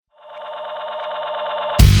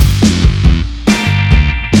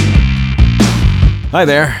Hi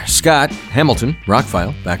there, Scott Hamilton,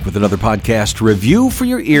 Rockfile, back with another podcast review for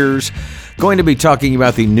your ears. Going to be talking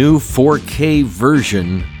about the new 4K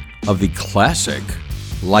version of the classic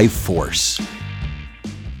Life Force.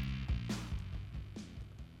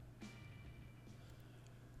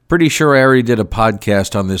 Pretty sure I already did a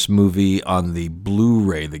podcast on this movie on the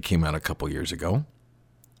Blu-ray that came out a couple years ago.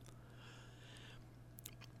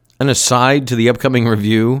 An aside to the upcoming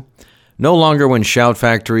review, no longer when Shout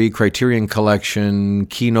Factory, Criterion Collection,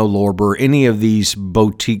 Kino Lorber, any of these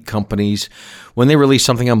boutique companies, when they release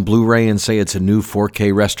something on Blu-ray and say it's a new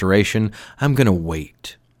 4K restoration, I'm going to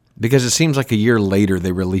wait. Because it seems like a year later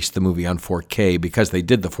they released the movie on 4K because they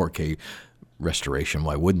did the 4K restoration.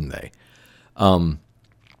 Why wouldn't they?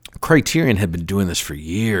 Criterion had been doing this for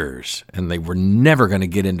years, and they were never going to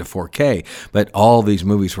get into 4K. But all these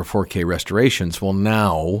movies were 4K restorations. Well,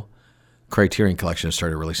 now Criterion Collection has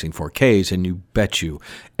started releasing 4Ks, and you bet you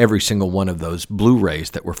every single one of those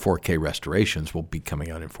Blu-rays that were 4K restorations will be coming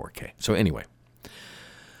out in 4K. So anyway,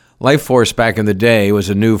 Life Force back in the day was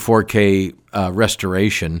a new 4K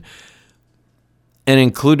restoration and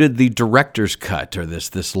included the director's cut, or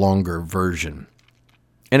this longer version.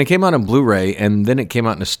 And it came out on Blu-ray, and then it came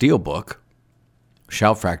out in a steelbook.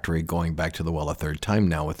 Shout Factory going back to the well a third time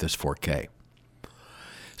now with this 4K.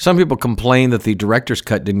 Some people complain that the director's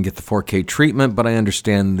cut didn't get the 4K treatment, but I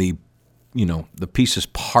understand the pieces,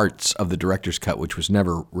 parts of the director's cut, which was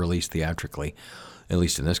never released theatrically, at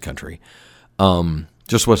least in this country,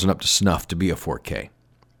 just wasn't up to snuff to be a 4K.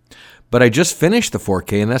 But I just finished the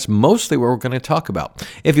 4K, and that's mostly what we're going to talk about.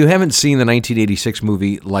 If you haven't seen the 1986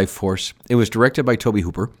 movie Life Force, it was directed by Tobe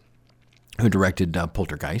Hooper, who directed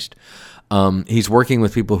Poltergeist. He's working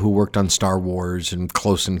with people who worked on Star Wars and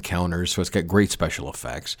Close Encounters, so it's got great special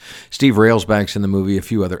effects. Steve Railsback's in the movie, a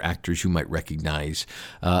few other actors you might recognize.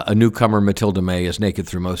 A newcomer, Matilda May, is naked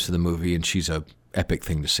through most of the movie, and she's a epic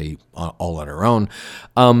thing to see all on her own.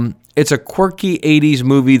 It's a quirky 80s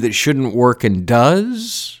movie that shouldn't work and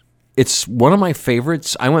does. It's one of my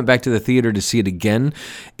favorites. I went back to the theater to see it again.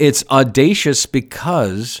 It's audacious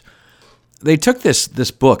because they took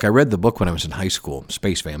this book. I read the book when I was in high school,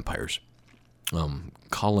 Space Vampires.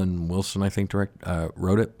 Colin Wilson, I think,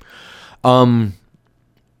 wrote it. And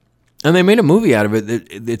they made a movie out of it.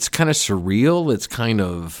 It's kind of surreal. It's kind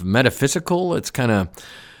of metaphysical. It's kind of...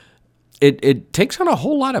 It takes on a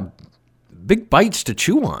whole lot of big bites to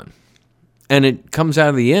chew on. And it comes out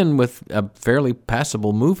of the end with a fairly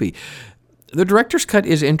passable movie. The director's cut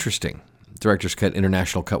is interesting. Director's cut,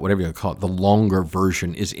 international cut, whatever you call it. The longer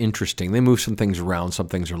version is interesting. They move some things around. Some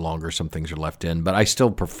things are longer. Some things are left in. But I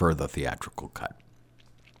still prefer the theatrical cut.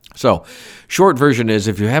 So, short version is,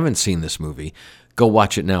 if you haven't seen this movie, go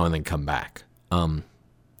watch it now and then come back. I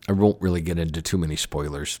won't really get into too many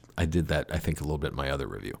spoilers. I did that, I think, a little bit in my other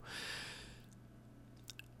review.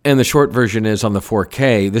 And the short version is, on the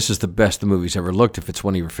 4K, this is the best the movie's ever looked. If it's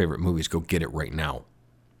one of your favorite movies, go get it right now.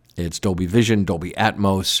 It's Dolby Vision, Dolby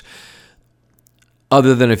Atmos.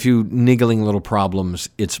 Other than a few niggling little problems,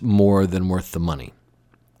 it's more than worth the money.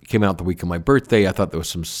 It came out the week of my birthday. I thought there was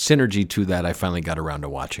some synergy to that. I finally got around to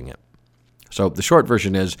watching it. So the short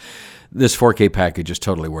version is, this 4K package is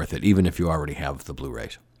totally worth it, even if you already have the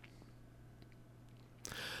Blu-rays.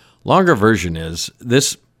 Longer version is,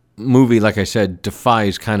 this movie, like I said,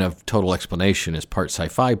 defies kind of total explanation. It's part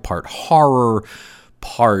sci-fi, part horror,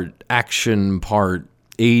 part action, part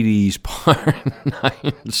 80s, part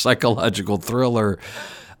psychological thriller.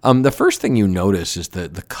 The first thing you notice is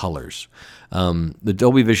the colors. The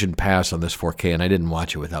Dolby Vision pass on this 4K, and I didn't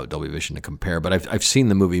watch it without Dolby Vision to compare, but I've seen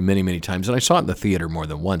the movie many, many times, and I saw it in the theater more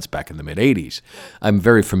than once back in the mid-80s. I'm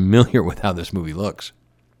very familiar with how this movie looks.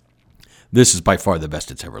 This is by far the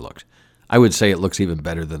best it's ever looked. I would say it looks even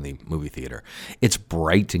better than the movie theater. It's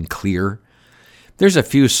bright and clear. There's a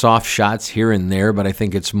few soft shots here and there, but I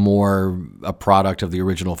think it's more a product of the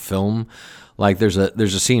original film. Like there's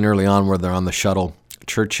a scene early on where they're on the shuttle,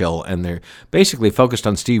 Churchill, and they're basically focused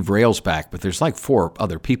on Steve Railsback, but there's like 4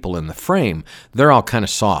 other people in the frame. They're all kind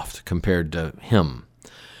of soft compared to him.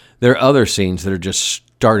 There are other scenes that are just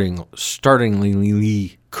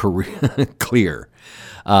startlingly clear.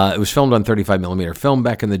 It was filmed on 35mm film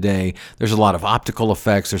back in the day. There's a lot of optical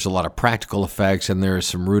effects. There's a lot of practical effects, and there's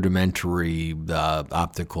some rudimentary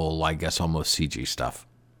optical, I guess, almost CG stuff.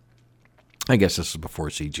 I guess this is before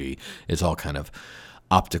CG. It's all kind of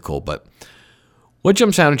optical. But what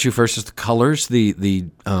jumps out at you first is the colors. The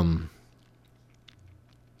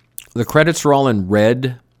credits are all in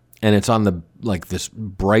red, and it's on the this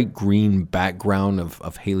bright green background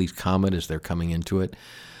of Halley's Comet as they're coming into it.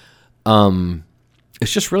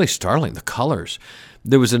 it's just really startling, the colors.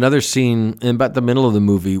 There was another scene in about the middle of the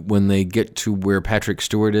movie when they get to where Patrick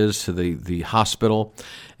Stewart is, to the hospital,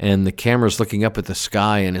 and the camera's looking up at the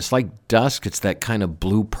sky, and it's like dusk. It's that kind of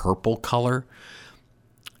blue-purple color.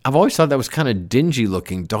 I've always thought that was kind of dingy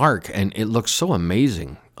looking, dark, and it looks so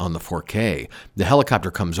amazing on the 4K. The helicopter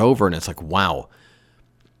comes over, and it's like, wow.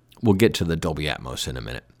 We'll get to the Dolby Atmos in a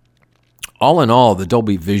minute. All in all, the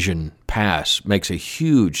Dolby Vision Pass makes a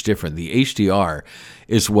huge difference. The HDR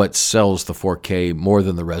is what sells the 4K more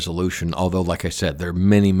than the resolution, although, like I said, there are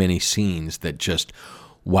many, many scenes that just,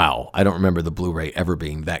 wow. I don't remember the Blu-ray ever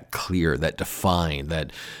being that clear, that defined,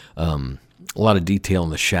 that a lot of detail in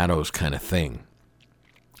the shadows kind of thing.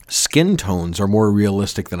 Skin tones are more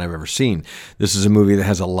realistic than I've ever seen. This is a movie that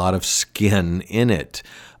has a lot of skin in it.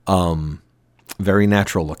 Very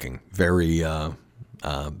natural looking, very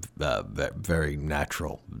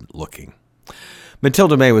natural looking.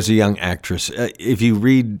 Matilda May was a young actress. If you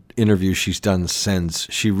read interviews she's done since,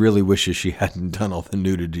 she really wishes she hadn't done all the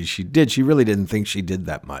nudity she did. She really didn't think she did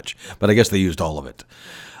that much, but I guess they used all of it.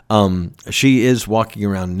 She is walking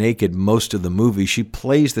around naked most of the movie. She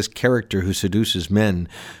plays this character who seduces men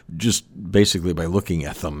just basically by looking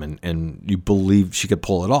at them, and you believe she could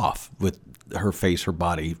pull it off with her face, her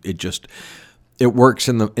body. It works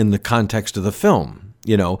in the context of the film.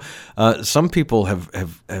 You know, some people have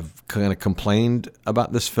kind of complained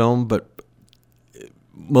about this film, but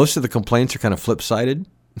most of the complaints are kind of flip-sided.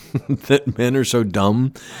 That men are so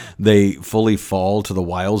dumb they fully fall to the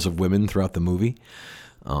wiles of women throughout the movie.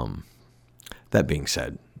 That being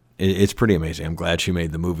said, it's pretty amazing. I'm glad she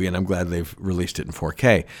made the movie, and I'm glad they've released it in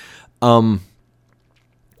 4K.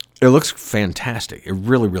 It looks fantastic. It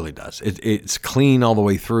really, really does. It's clean all the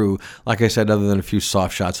way through. Like I said, other than a few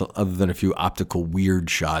soft shots, other than a few optical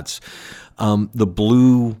weird shots, the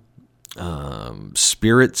blue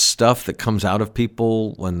spirit stuff that comes out of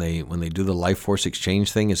people when they do the life force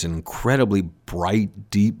exchange thing is incredibly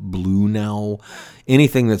bright, deep blue now.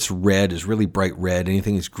 Anything that's red is really bright red.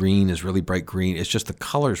 Anything that's green is really bright green. It's just the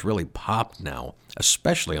colors really pop now,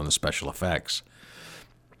 especially on the special effects.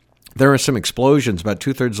 There are some explosions about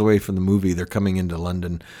 2/3 of the way from the movie. They're coming into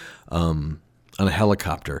London on a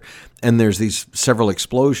helicopter, and there's these several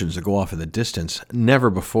explosions that go off in the distance. Never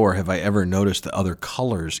before have I ever noticed the other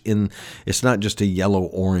colors in. It's not just a yellow,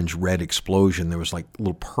 orange, red explosion. There was like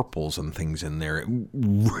little purples and things in there.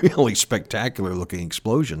 Really spectacular looking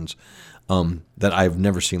explosions that I've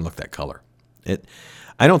never seen look that color.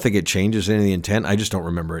 I don't think it changes any of the intent. I just don't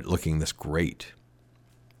remember it looking this great.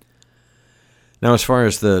 Now, as far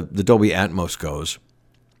as the Dolby Atmos goes,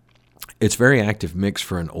 it's very active mix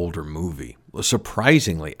for an older movie. A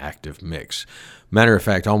surprisingly active mix. Matter of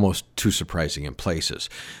fact, almost too surprising in places.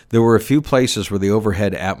 There were a few places where the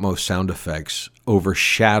overhead Atmos sound effects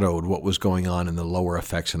overshadowed what was going on in the lower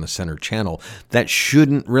effects in the center channel. That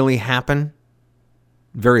shouldn't really happen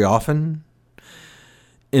very often.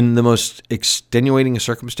 In the most extenuating of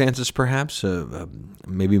circumstances, perhaps,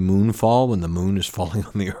 maybe moonfall, when the moon is falling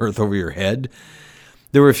on the earth over your head.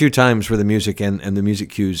 There were a few times where the music and the music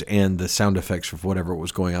cues and the sound effects of whatever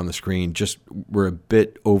was going on the screen just were a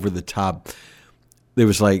bit over the top.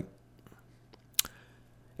 It's like,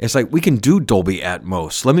 we can do Dolby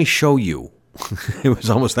Atmos. Let me show you. It was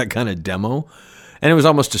almost that kind of demo, and it was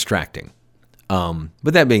almost distracting. But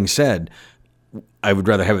that being said, I would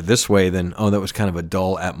rather have it this way than, that was kind of a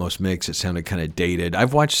dull Atmos mix. It sounded kind of dated.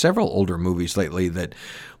 I've watched several older movies lately that,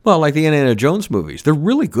 like the Indiana Jones movies. They're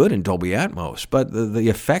really good in Dolby Atmos, but the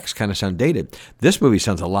effects kind of sound dated. This movie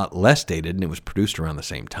sounds a lot less dated, and it was produced around the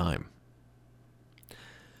same time.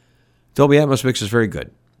 Dolby Atmos mix is very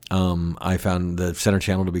good. I found the center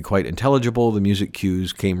channel to be quite intelligible. The music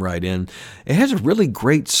cues came right in. It has a really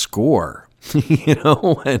great score,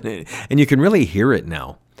 and you can really hear it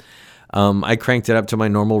now. I cranked it up to my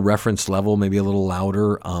normal reference level, maybe a little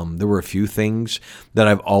louder. There were a few things that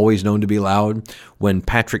I've always known to be loud. When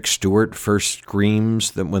Patrick Stewart first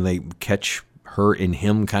screams, that when they catch her in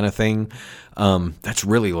him kind of thing, that's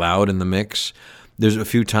really loud in the mix. There's a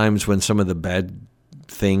few times when some of the bad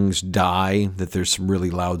things die, that there's some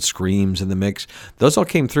really loud screams in the mix. Those all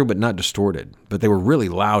came through, but not distorted. But they were really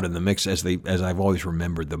loud in the mix, as I've always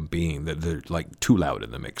remembered them being. That they're like too loud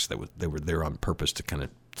in the mix. They were there on purpose to kind of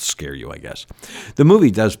scare you, I guess. The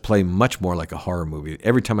movie does play much more like a horror movie.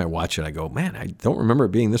 Every time I watch it, I go, man, I don't remember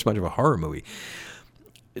it being this much of a horror movie.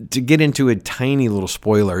 To get into a tiny little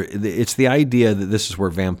spoiler, it's the idea that this is where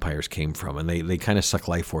vampires came from, and they kind of suck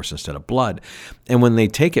life force instead of blood. And when they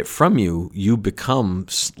take it from you, you become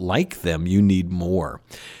like them. You need more.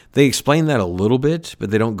 They explain that a little bit, but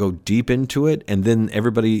they don't go deep into it, and then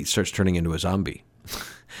everybody starts turning into a zombie.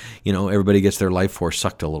 everybody gets their life force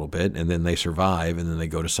sucked a little bit, and then they survive, and then they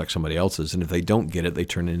go to suck somebody else's. And if they don't get it, they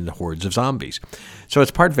turn into hordes of zombies. So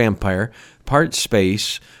it's part vampire, part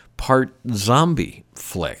space, part zombie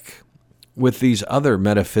flick with these other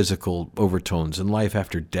metaphysical overtones and life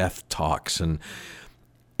after death talks. And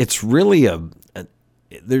it's really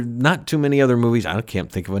there are not too many other movies. I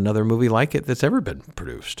can't think of another movie like it that's ever been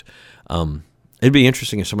produced. It'd be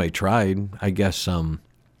interesting if somebody tried. I guess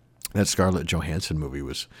that Scarlett Johansson movie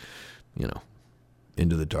was,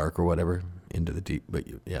 Into the Dark or whatever, Into the Deep. But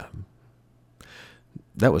yeah,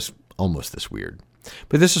 that was almost this weird.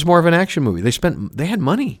 But this is more of an action movie. They had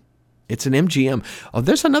money. It's an MGM. Oh,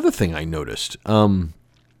 there's another thing I noticed.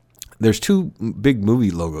 There's two big movie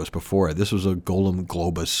logos before it. This was a Golem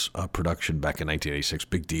Globus production back in 1986.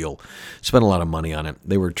 Big deal. Spent a lot of money on it.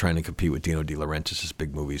 They were trying to compete with Dino De Laurentiis'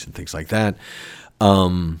 big movies and things like that.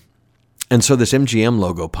 And so this MGM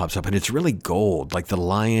logo pops up, and it's really gold, like the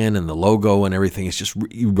lion and the logo and everything. It's just,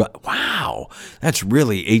 wow, that's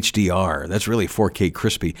really HDR. That's really 4K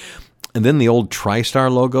crispy. And then the old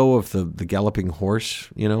TriStar logo of the galloping horse,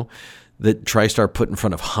 that TriStar put in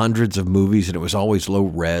front of hundreds of movies, and it was always low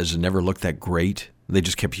res and never looked that great. They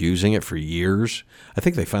just kept using it for years. I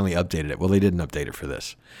think they finally updated it. Well, they didn't update it for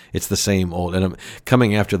this. It's the same old. And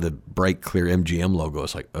coming after the bright, clear MGM logo,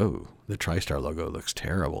 it's like, oh, the TriStar logo looks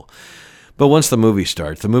terrible. But once the movie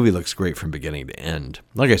starts, the movie looks great from beginning to end.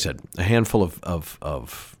 Like I said, a handful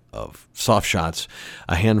of soft shots,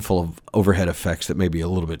 a handful of overhead effects that may be a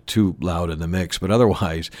little bit too loud in the mix, but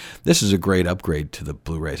otherwise, this is a great upgrade to the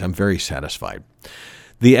Blu-rays. I'm very satisfied.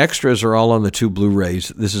 The extras are all on the two Blu-rays.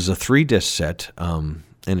 This is a 3-disc set, and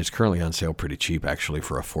it's currently on sale pretty cheap, actually,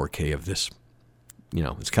 for a 4K of this.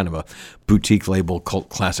 It's kind of a boutique label, cult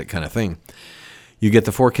classic kind of thing. You get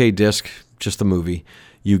the 4K disc, just the movie.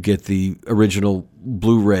 You get the original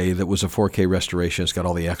Blu-ray that was a 4K restoration. It's got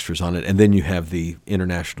all the extras on it. And then you have the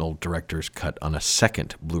International Director's Cut on a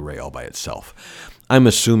second Blu-ray all by itself. I'm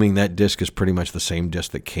assuming that disc is pretty much the same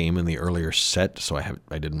disc that came in the earlier set, so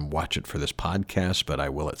I didn't watch it for this podcast, but I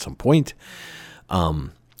will at some point.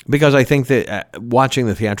 Because I think that watching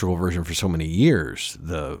the theatrical version for so many years,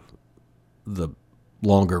 the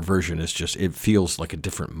longer version is just, it feels like a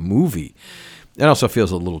different movie. It also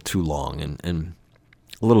feels a little too long and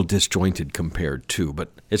a little disjointed compared to,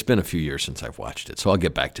 but it's been a few years since I've watched it, so I'll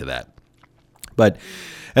get back to that. But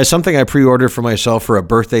as something I pre-ordered for myself for a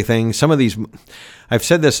birthday thing, some of these, I've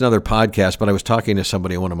said this in other podcasts, but I was talking to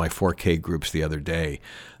somebody in one of my 4K groups the other day.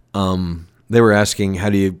 They were asking, how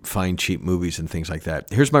do you find cheap movies and things like that?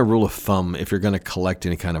 Here's my rule of thumb if you're going to collect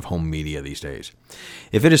any kind of home media these days.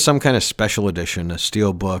 If it is some kind of special edition, a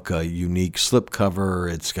steelbook, a unique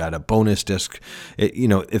slipcover, it's got a bonus disc,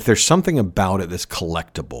 if there's something about it that's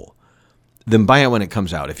collectible, then buy it when it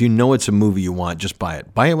comes out. If you know it's a movie you want, just buy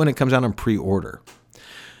it. Buy it when it comes out on pre-order.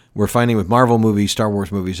 We're finding with Marvel movies, Star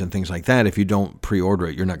Wars movies, and things like that, if you don't pre-order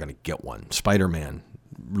it, you're not going to get one. Spider-Man.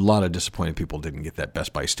 A lot of disappointed people didn't get that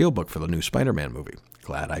Best Buy Steelbook for the new Spider-Man movie.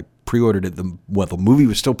 Glad I pre-ordered it while the movie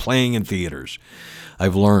was still playing in theaters.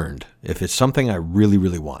 I've learned if it's something I really,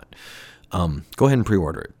 really want, go ahead and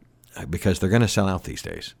pre-order it because they're going to sell out these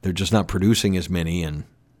days. They're just not producing as many. And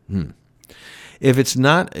if it's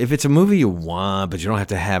a movie you want, but you don't have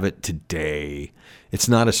to have it today, it's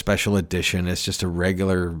not a special edition. It's just a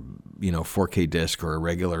regular, 4K disc or a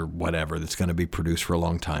regular whatever that's going to be produced for a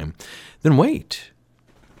long time. Then wait.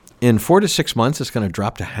 In 4 to 6 months, it's going to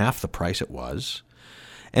drop to half the price it was.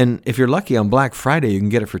 And if you're lucky, on Black Friday, you can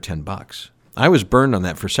get it for $10. I was burned on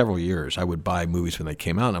that for several years. I would buy movies when they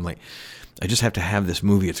came out, and I'm like, I just have to have this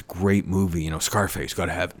movie. It's a great movie. Scarface, got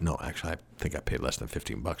to have it. No, actually, I think I paid less than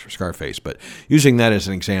 $15 for Scarface. But using that as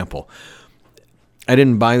an example, I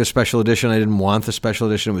didn't buy the special edition. I didn't want the special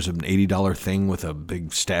edition. It was an $80 thing with a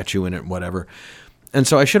big statue in it and whatever. And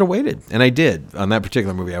so I should have waited, and I did. On that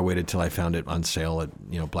particular movie, I waited till I found it on sale at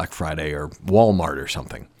Black Friday or Walmart or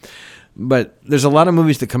something. But there's a lot of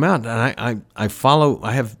movies that come out, and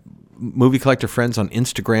I have movie collector friends on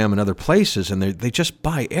Instagram and other places, and they just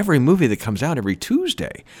buy every movie that comes out every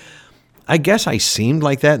Tuesday. I guess I seemed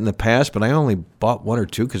like that in the past, but I only bought one or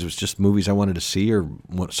two because it was just movies I wanted to see or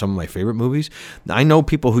some of my favorite movies. I know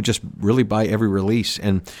people who just really buy every release,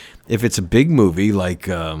 and if it's a big movie like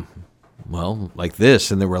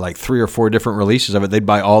this, and there were like 3 or 4 different releases of it, they'd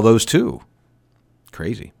buy all those too.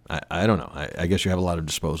 Crazy. I don't know. I guess you have a lot of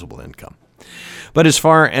disposable income. But as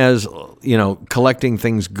far as, collecting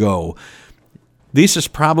things go, this is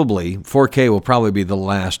 4K will probably be the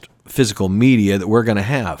last physical media that we're going to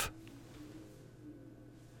have.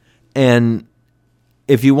 And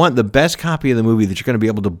if you want the best copy of the movie that you're going to be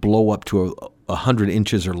able to blow up to 100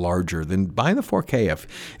 inches or larger, then buy the 4K.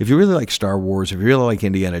 If you really like Star Wars, if you really like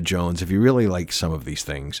Indiana Jones, if you really like some of these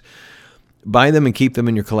things, buy them and keep them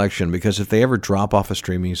in your collection, because if they ever drop off a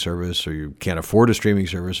streaming service, or you can't afford a streaming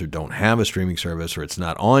service, or don't have a streaming service, or it's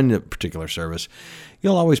not on a particular service,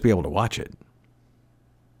 you'll always be able to watch it.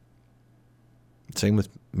 Same with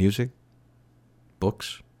music,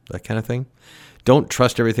 books, that kind of thing. Don't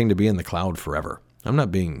trust everything to be in the cloud forever. I'm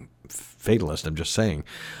not being fatalist. I'm just saying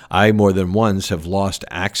I more than once have lost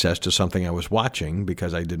access to something I was watching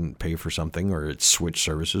because I didn't pay for something, or it switched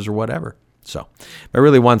services or whatever. So if I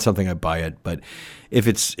really want something, I buy it. But if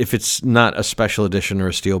it's not a special edition or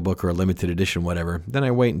a steelbook or a limited edition, whatever, then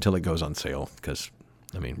I wait until it goes on sale. Because,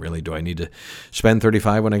 I mean, really, do I need to spend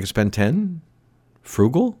 $35 when I can spend $10?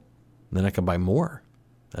 Frugal? Then I can buy more.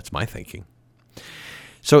 That's my thinking.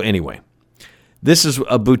 So anyway, this is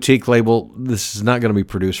a boutique label. This is not going to be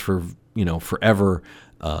produced for, forever.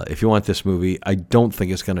 If you want this movie, I don't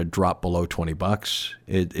think it's going to drop below $20.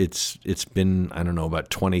 It's been, I don't know, about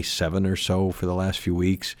 27 or so for the last few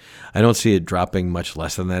weeks. I don't see it dropping much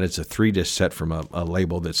less than that. It's a 3-disc set from a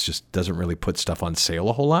label that just doesn't really put stuff on sale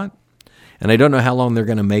a whole lot. And I don't know how long they're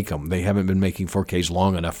going to make them. They haven't been making 4Ks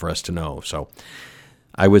long enough for us to know. So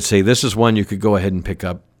I would say this is one you could go ahead and pick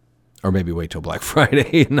up, or maybe wait till Black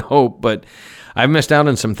Friday and hope. But I've missed out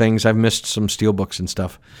on some things. I've missed some steelbooks and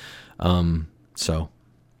stuff. So,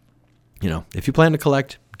 if you plan to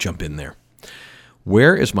collect, jump in there.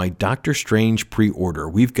 Where is my Doctor Strange pre-order?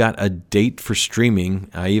 We've got a date for streaming.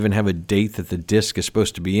 I even have a date that the disc is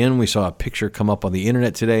supposed to be in. We saw a picture come up on the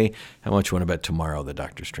internet today. How much you want to bet tomorrow the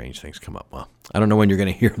Doctor Strange things come up? Well, I don't know when you're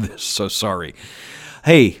going to hear this, so sorry.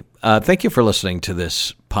 Hey, thank you for listening to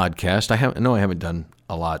this podcast. I haven't done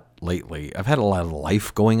a lot lately. I've had a lot of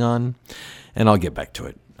life going on, and I'll get back to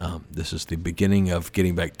it. This is the beginning of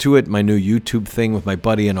getting back to it, my new YouTube thing with my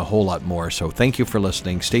buddy, and a whole lot more. So thank you for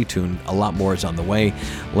listening. Stay tuned. A lot more is on the way.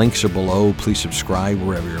 Links are below. Please subscribe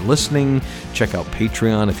wherever you're listening. Check out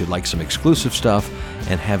Patreon if you'd like some exclusive stuff,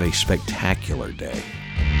 and have a spectacular day.